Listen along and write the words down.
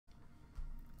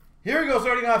Here we go,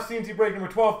 starting off CNC break number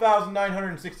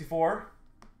 12,964.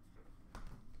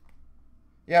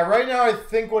 Yeah, right now I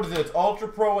think, what is it? It's Ultra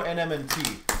Pro and MNT,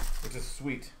 which is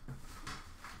sweet.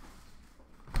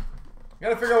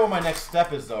 Gotta figure out what my next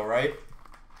step is though, right?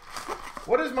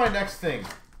 What is my next thing?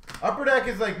 Upper Deck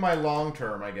is like my long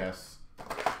term, I guess.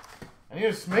 I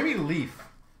need to, maybe Leaf.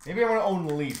 Maybe I want to own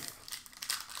Leaf.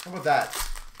 How about that?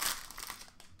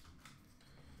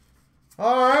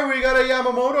 Alright, we got a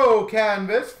Yamamoto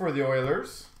canvas for the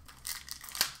Oilers.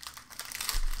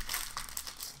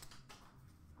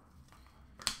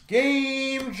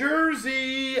 Game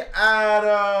jersey,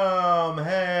 Adam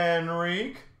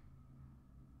Henrique.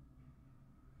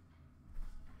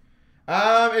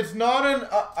 It's not an,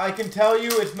 I can tell you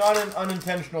it's not an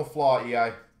unintentional flaw,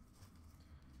 EI.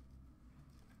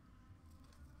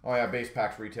 Oh yeah, base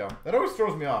packs retail. That always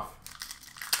throws me off.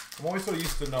 I'm always so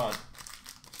used to not.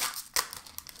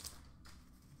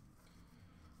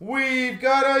 We've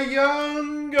got a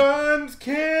Young Guns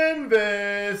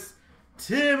canvas.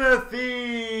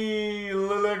 Timothy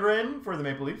Liljegren for the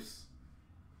Maple Leafs.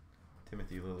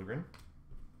 Timothy Liljegren.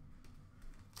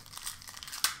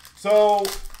 So,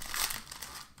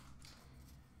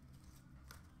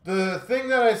 the thing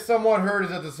that I somewhat heard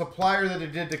is that the supplier that they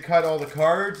did to cut all the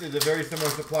cards is a very similar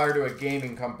supplier to a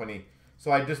gaming company.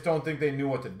 So I just don't think they knew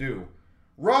what to do.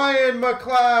 Ryan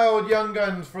McLeod, Young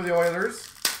Guns for the Oilers,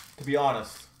 to be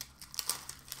honest.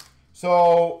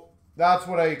 So, that's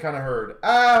what I kind of heard.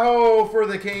 Aho for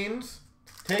the Canes.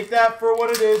 Take that for what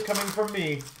it is coming from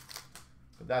me.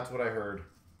 But that's what I heard.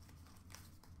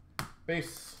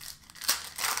 Base.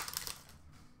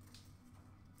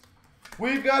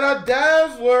 We've got a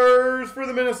Dazzlers for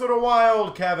the Minnesota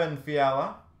Wild, Kevin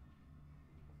Fiala.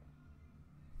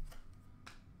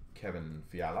 Kevin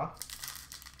Fiala.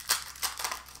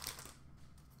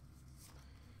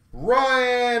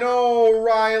 Ryan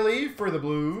O'Reilly for the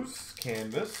Blues,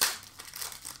 canvas.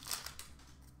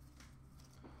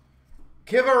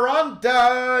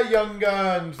 Kiviranta, Young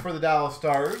Guns for the Dallas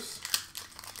Stars.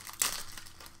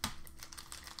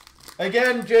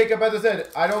 Again, Jacob, as I said,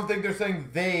 I don't think they're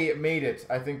saying they made it.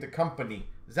 I think the company.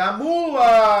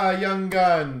 Zamula, Young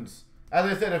Guns. As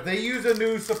I said, if they use a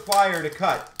new supplier to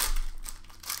cut,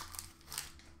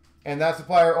 and that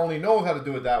supplier only knows how to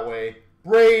do it that way,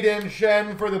 Braden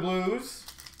Shen for the Blues.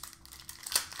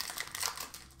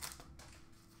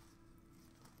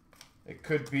 It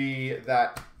could be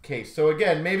that case. So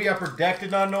again, maybe Upper Deck did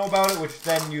not know about it, which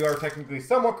then you are technically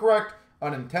somewhat correct.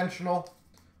 Unintentional.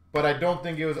 But I don't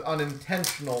think it was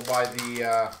unintentional by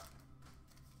the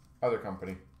other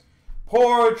company.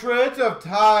 Portrait of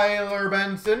Tyler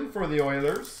Benson for the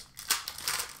Oilers.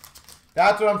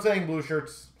 That's what I'm saying, blue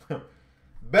shirts.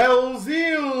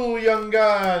 Belzile, Young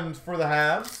Guns for the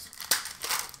Habs.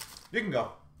 You can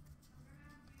go.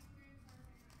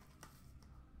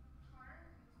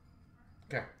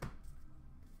 Okay.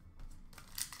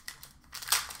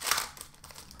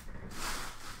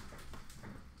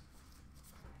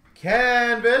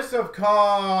 Canvas of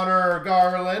Connor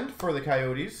Garland for the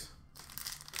Coyotes.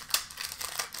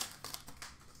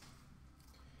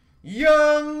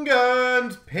 Young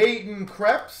Guns, Peyton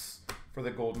Krebs for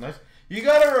the Golden Knights. You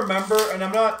got to remember, and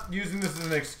I'm not using this as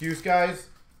an excuse, guys,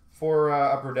 for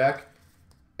Upper Deck.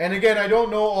 And again, I don't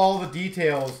know all the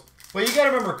details, but you got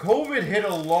to remember, COVID hit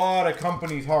a lot of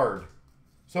companies hard.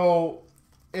 So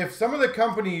if some of the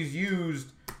companies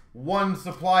used one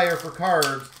supplier for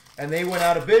cards and they went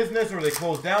out of business or they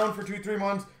closed down for 2-3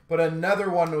 months, but another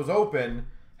one was open,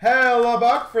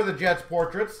 Hellebuck for the Jets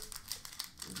portraits.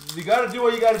 You got to do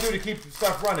what you got to do to keep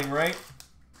stuff running, right?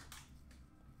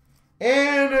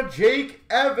 And Jake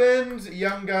Evans,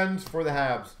 Young Guns for the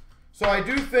Habs. So I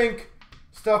do think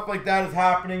stuff like that is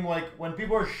happening. Like when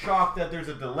people are shocked that there's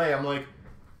a delay, I'm like,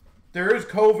 there is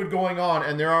COVID going on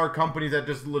and there are companies that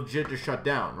just legit just shut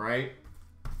down, right?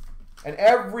 And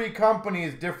every company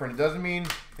is different. It doesn't mean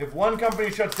if one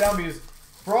company shuts down, because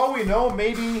for all we know,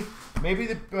 maybe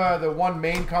the one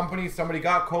main company, somebody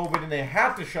got COVID and they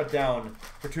had to shut down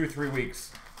for 2-3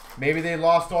 weeks. Maybe they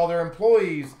lost all their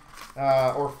employees.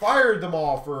 Or fired them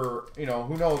all for, you know,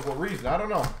 who knows what reason. I don't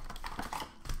know.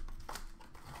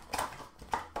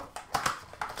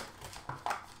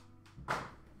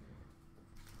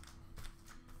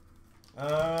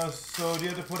 So do you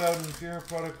have to put out an inferior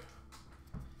product?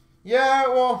 Yeah,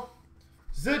 well,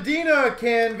 Zadina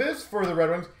canvas for the Red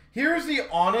Wings. Here's the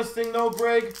honest thing, though,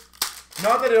 Greg.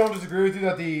 Not that I don't disagree with you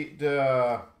that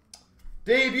the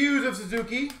debuts of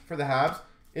Suzuki for the Habs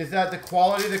is that the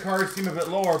quality of the cards seem a bit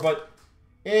lower, but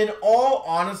in all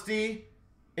honesty,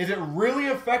 is it really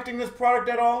affecting this product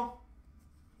at all?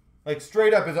 Like,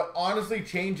 straight up, is it honestly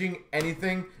changing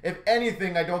anything? If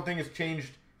anything, I don't think it's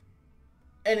changed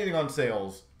anything on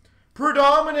sales.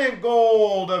 Predominant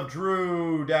gold of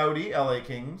Drew Doughty, LA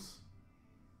Kings.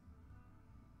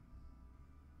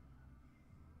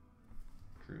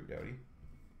 Drew Doughty.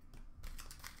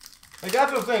 Like,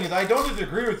 that's what I'm saying, is I don't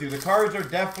disagree with you. The cards are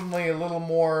definitely a little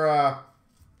more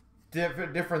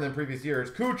different than previous years.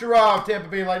 Kucherov, Tampa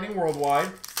Bay Lightning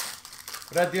worldwide.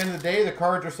 But at the end of the day, the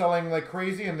cards are selling like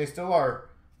crazy, and they still are.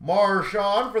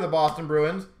 Marchand for the Boston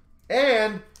Bruins.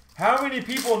 And how many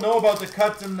people know about the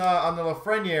cuts on the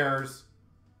Lafrenières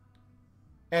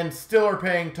and still are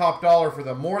paying top dollar for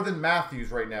them? More than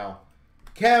Matthews right now.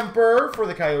 Kemper for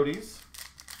the Coyotes.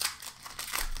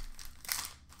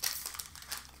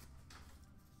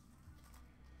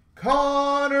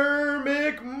 Connor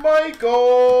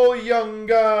McMichael, Young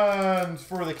Guns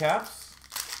for the Caps.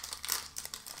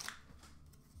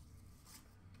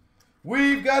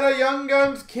 We've got a Young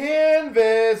Guns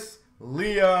canvas,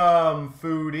 Liam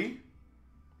Foodie.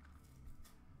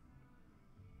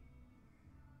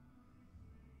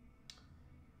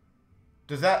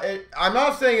 Does that... I'm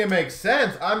not saying it makes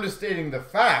sense. I'm just stating the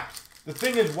fact. The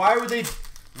thing is, why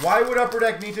would Upper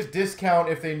Deck need to discount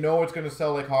if they know it's going to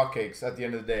sell like hotcakes at the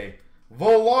end of the day?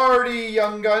 Velarde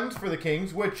Young Guns for the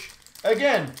Kings, which,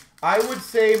 again, I would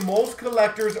say most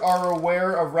collectors are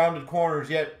aware of rounded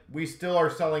corners, yet we still are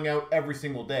selling out every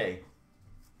single day.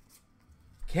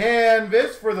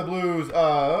 Canvas for the Blues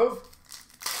of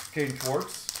Caden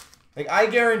Schwartz. Like, I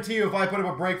guarantee you if I put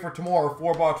up a break for tomorrow,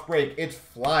 4-box break, it's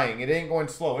flying. It ain't going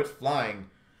slow. It's flying.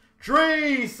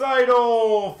 Trey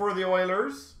Seidel for the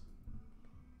Oilers.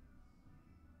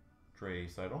 Trey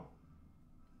Seidel.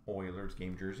 Oilers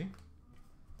game jersey.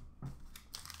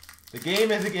 The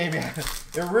game is a game, yeah.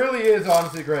 It really is,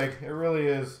 honestly, Greg. It really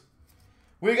is.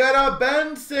 We got a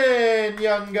Benson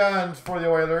Young Guns for the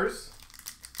Oilers.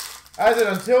 As in,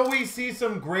 until we see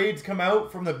some grades come out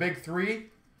from the big three,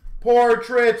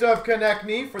 Portrait of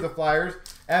Konechny for the Flyers.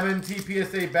 M&T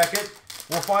PSA Beckett.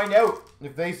 We'll find out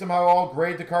if they somehow all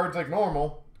grade the cards like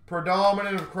normal.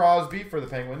 Predominant of Crosby for the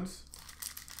Penguins.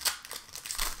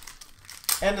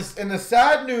 And the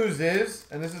sad news is,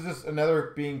 and this is just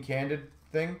another being candid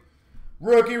thing,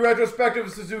 rookie retrospective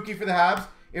of Suzuki for the Habs.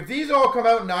 If these all come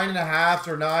out 9.5s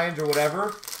or 9s or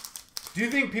whatever, do you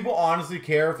think people honestly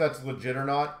care if that's legit or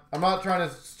not? I'm not trying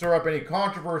to stir up any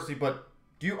controversy, but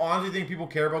do you honestly think people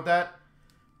care about that?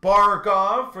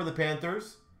 Barkov for the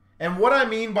Panthers. And what I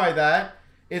mean by that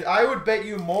is I would bet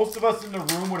you most of us in the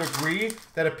room would agree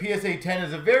that a PSA 10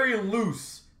 is a very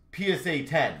loose PSA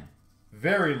 10.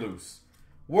 Very loose.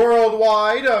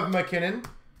 Worldwide of McKinnon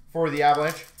for the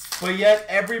Avalanche. But yet,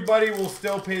 everybody will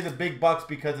still pay the big bucks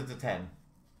because it's a 10.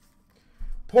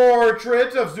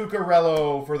 Portrait of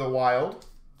Zuccarello for the Wild.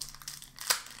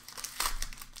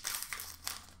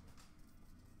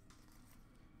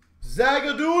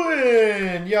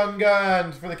 Zagadulin Young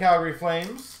Guns for the Calgary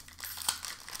Flames.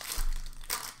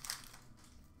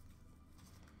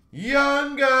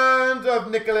 Young Guns of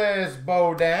Nicolas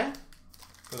Baudin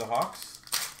for the Hawks.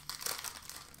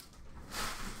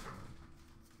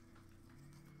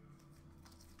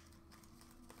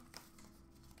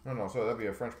 No, so that'd be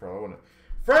a French parallel, wouldn't it?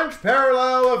 French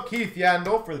parallel of Keith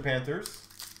Yandel for the Panthers.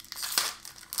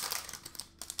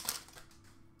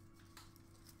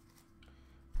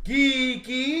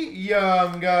 Geeky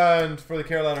Young Guns for the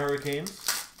Carolina Hurricanes.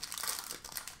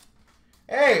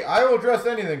 Hey, I will address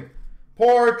anything.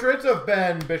 Portraits of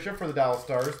Ben Bishop for the Dallas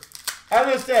Stars. As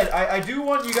I said, I do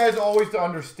want you guys always to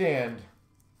understand.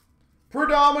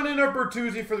 Predominant of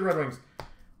Bertuzzi for the Red Wings.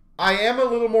 I am a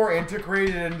little more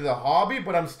integrated into the hobby,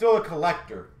 but I'm still a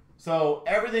collector. So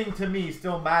everything to me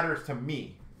still matters to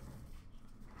me.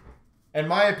 And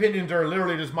my opinions are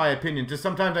literally just my opinions. Just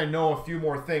sometimes I know a few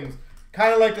more things.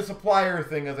 Kind of like the supplier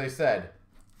thing, as I said.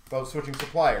 About switching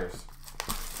suppliers.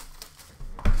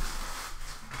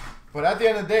 But at the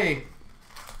end of the day,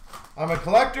 I'm a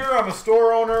collector, I'm a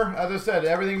store owner. As I said,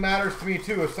 everything matters to me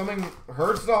too. If something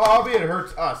hurts the hobby, it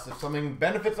hurts us. If something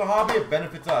benefits the hobby, it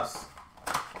benefits us.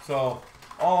 So,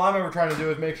 all I'm ever trying to do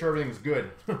is make sure everything's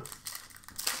good.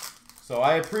 So,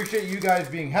 I appreciate you guys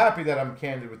being happy that I'm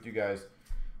candid with you guys.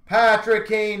 Patrick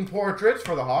Kane Portraits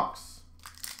for the Hawks.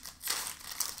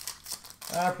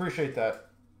 I appreciate that.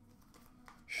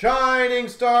 Shining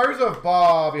Stars of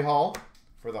Bobby Hull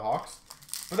for the Hawks.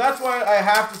 But that's why I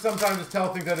have to sometimes just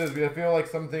tell things that is. I feel like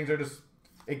some things are just...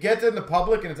 It gets in the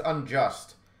public and it's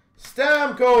unjust.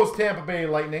 Stamkos Tampa Bay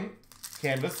Lightning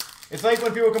canvas. It's like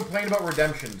when people complain about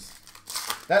redemptions.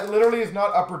 That literally is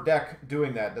not Upper Deck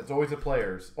doing that. That's always the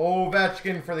players.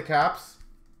 Ovechkin for the Caps.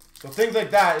 So things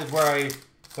like that is where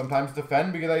sometimes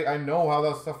defend because I know how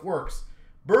that stuff works.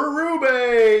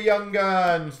 Berube Young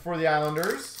Guns for the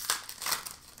Islanders.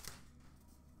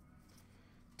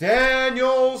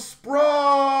 Daniel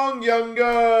Sprong Young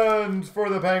Guns for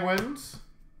the Penguins.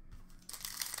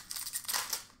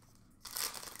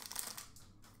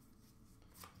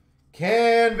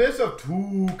 Canvas of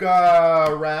Tuukka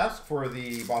Rask for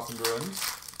the Boston Bruins.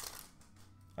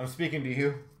 I'm speaking to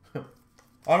you.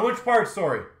 On which part,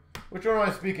 sorry? Which one am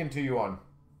I speaking to you on?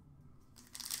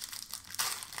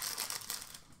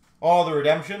 All the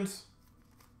redemptions.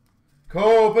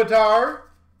 Kopitar.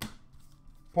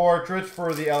 Portraits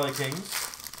for the LA Kings.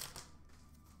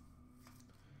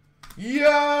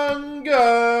 Young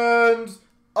Guns.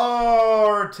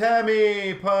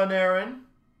 Artemi Panarin.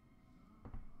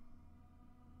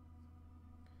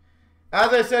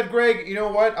 As I said, Greg, you know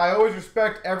what? I always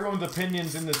respect everyone's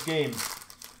opinions in this game.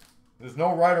 There's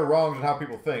no right or wrong in how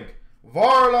people think.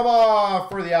 Varlamov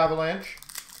for the Avalanche.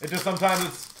 It just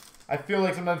sometimes I feel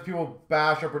like sometimes people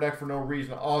bash Upper Deck for no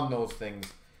reason on those things.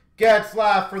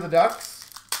 Getzlaf for the Ducks.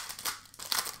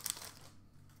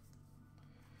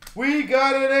 We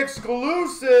got an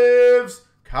exclusives.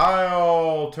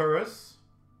 Kyle Turris.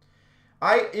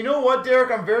 You know what,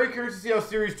 Derek? I'm very curious to see how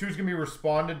Series 2 is going to be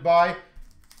responded by.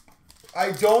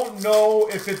 I don't know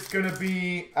if it's going to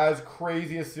be as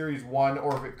crazy as Series 1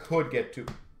 or if it could get to.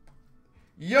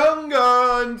 Young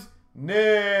Guns,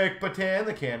 Nick Patan,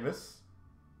 the canvas.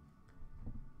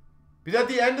 Because at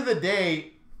the end of the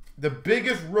day, the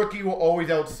biggest rookie will always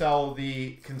outsell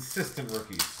the consistent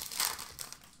rookies.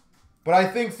 But I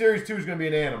think Series 2 is going to be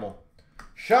an animal.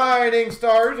 Shining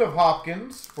Stars of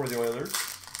Hopkins for the Oilers.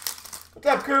 What's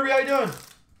up, Kirby? How you doing?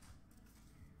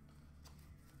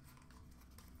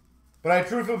 But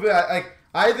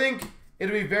I think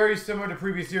it'll be very similar to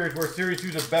previous series where Series 2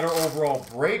 is a better overall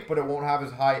break, but it won't have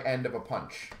as high end of a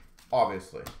punch,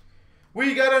 obviously.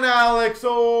 We got an Alex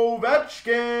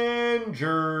Ovechkin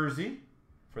jersey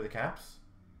for the Caps.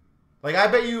 Like, I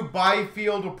bet you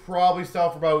Byfield will probably sell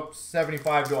for about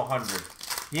 75 to 100.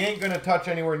 He ain't going to touch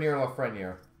anywhere near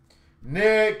Lafreniere.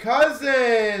 Nick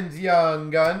Cousins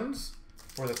Young Guns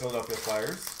for the Philadelphia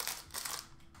Flyers.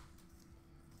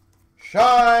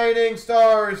 Shining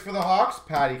Stars for the Hawks,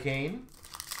 Patty Kane.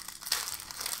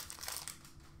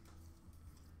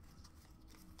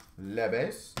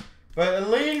 Lebes. But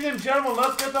ladies and gentlemen,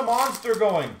 let's get the monster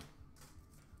going.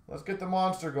 Let's get the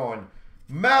monster going.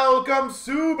 Malcolm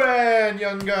Subban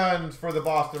Young Guns for the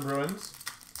Boston Bruins.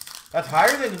 That's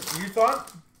higher than you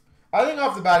thought? I think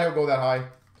off the bat he'll go that high.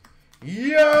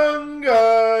 Young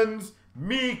Guns,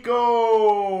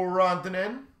 Mikko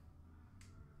Rantanen.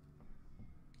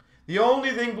 The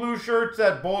only thing, blue shirts,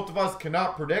 that both of us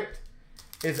cannot predict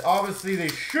is obviously they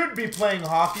should be playing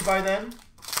hockey by then.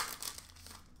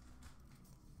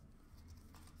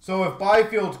 So if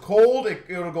Byfield's cold,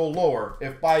 it'll go lower.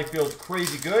 If Byfield's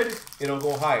crazy good, it'll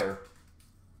go higher.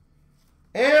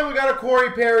 And we got a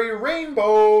Corey Perry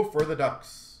Rainbow for the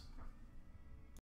Ducks.